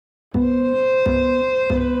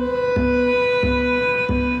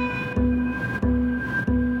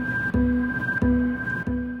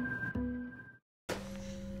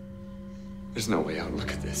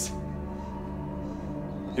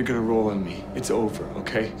You're gonna roll on me. It's over,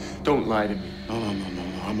 okay? Don't lie to me. No.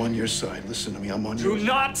 I'm on your side. Listen to me. I'm on your side. Do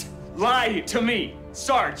not lie to me,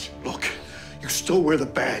 Sarge! Look, you still wear the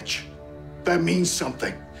badge. That means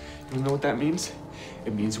something. You know what that means?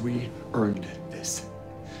 It means we earned this.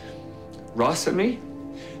 Ross and me,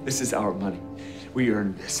 this is our money. We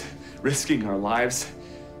earned this. Risking our lives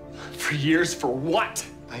for years for what?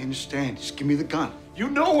 I understand. Just give me the gun. You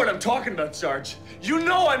know what I'm talking about, Sarge. You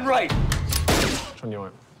know I'm right. Which one do you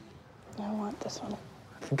want? I want this one.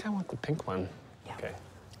 I think I want the pink one. Yeah.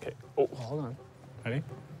 Okay. Oh, hold on. Ready?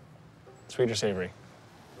 Sweet or savory?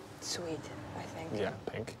 Sweet, I think. Yeah,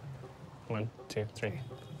 pink. 1, 2, 3.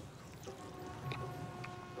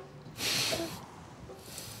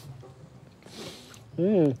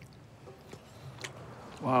 Mmm.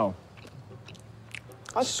 Wow.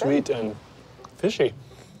 That's sweet good. and fishy.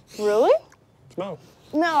 Really? Smell.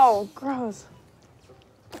 No, gross.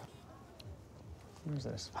 Where's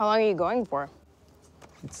this? How long are you going for?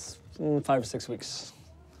 It's 5 or 6 weeks.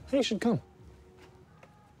 Hey, you should come.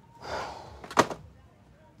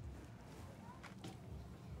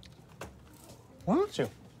 Why don't you?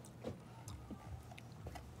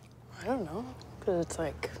 I don't know, because it's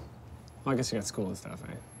like... Well, I guess you got school and stuff,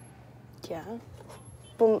 eh? Yeah.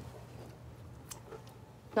 Well,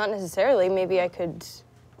 not necessarily. Maybe I could...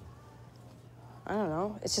 I don't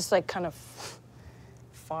know. It's just like kind of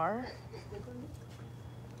far.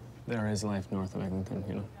 There is life north of Eglinton,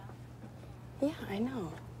 you know? Yeah, I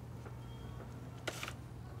know.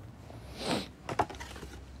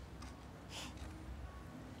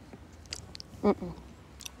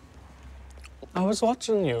 I was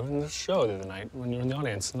watching you in the show the other night when you were in the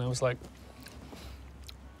audience, and I was like,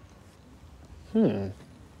 And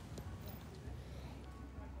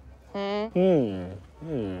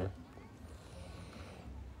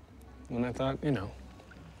I thought, you know,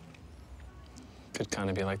 could kind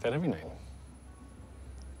of be like that every night.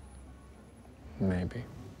 Maybe.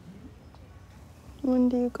 When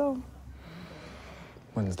do you go?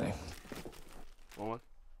 Wednesday. One.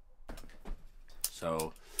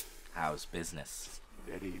 So, how's business?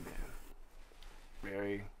 Steady, man.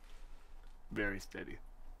 Very, very steady.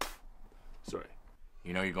 Sorry.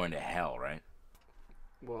 You know you're going to hell, right?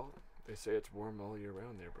 Well, they say it's warm all year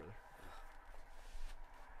round there, brother.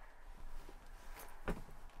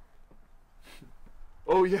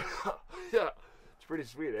 Oh, yeah. Yeah. It's pretty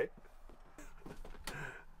sweet, eh?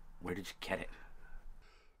 Where did you get it?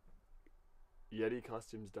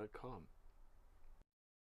 YetiCostumes.com.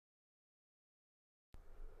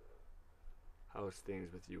 How's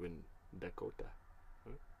things with you in Dakota?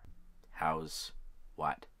 Huh? How's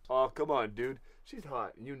what? Oh, come on, dude. She's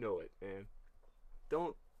hot, and you know it, man.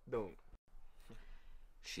 Don't.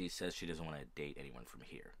 She says she doesn't want to date anyone from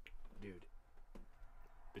here. Dude,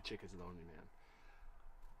 the chick is lonely, man.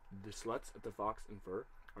 The sluts at the Fox and Fur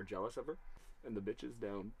are jealous of her, and the bitches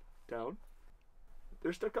downtown,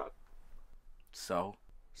 they're stuck up. So,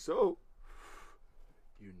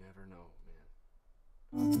 you never know,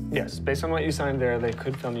 man. Yes, based on what you signed there, they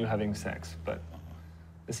could film you having sex, but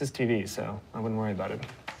this is TV, so I wouldn't worry about it.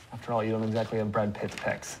 After all, you don't exactly have Brad Pitt's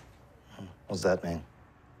pecs. What's that mean?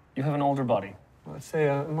 You have an older body. Let's say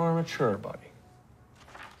a more mature body.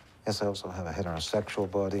 Yes, I also have a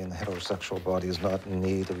heterosexual body, and the heterosexual body is not in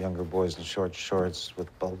need of younger boys in short shorts with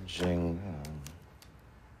bulging...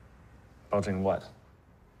 Bulging what?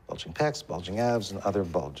 bulging pecs, bulging abs, and other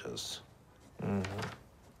bulges.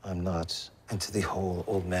 I'm not into the whole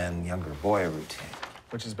old man, younger boy routine.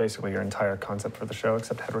 Which is basically your entire concept for the show,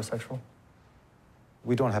 except heterosexual.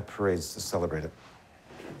 We don't have parades to celebrate it.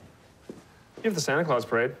 You have the Santa Claus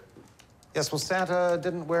parade. Yes, well, Santa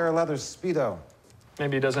didn't wear a leather Speedo.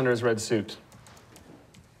 Maybe he does under his red suit.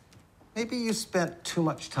 Maybe you spent too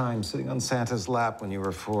much time sitting on Santa's lap when you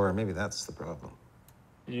were 4. Maybe that's the problem.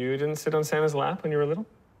 You didn't sit on Santa's lap when you were little?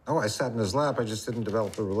 Oh, I sat in his lap. I just didn't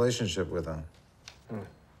develop a relationship with him.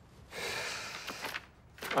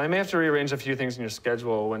 I may have to rearrange a few things in your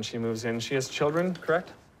schedule when she moves in. She has children,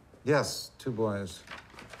 correct? Yes, 2 boys.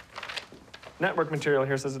 Network material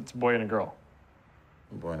here says it's a boy and a girl.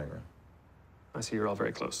 A boy and a girl. I see you're all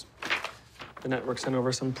very close. The network sent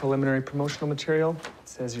over some preliminary promotional material. It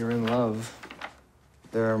says you're in love.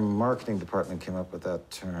 Their marketing department came up with that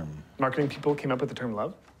term. Marketing people came up with the term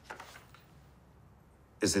love?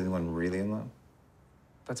 Is anyone really in love?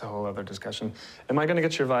 That's a whole other discussion. Am I going to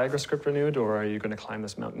get your Viagra script renewed, or are you going to climb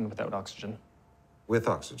this mountain without oxygen? With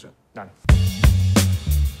oxygen. Done.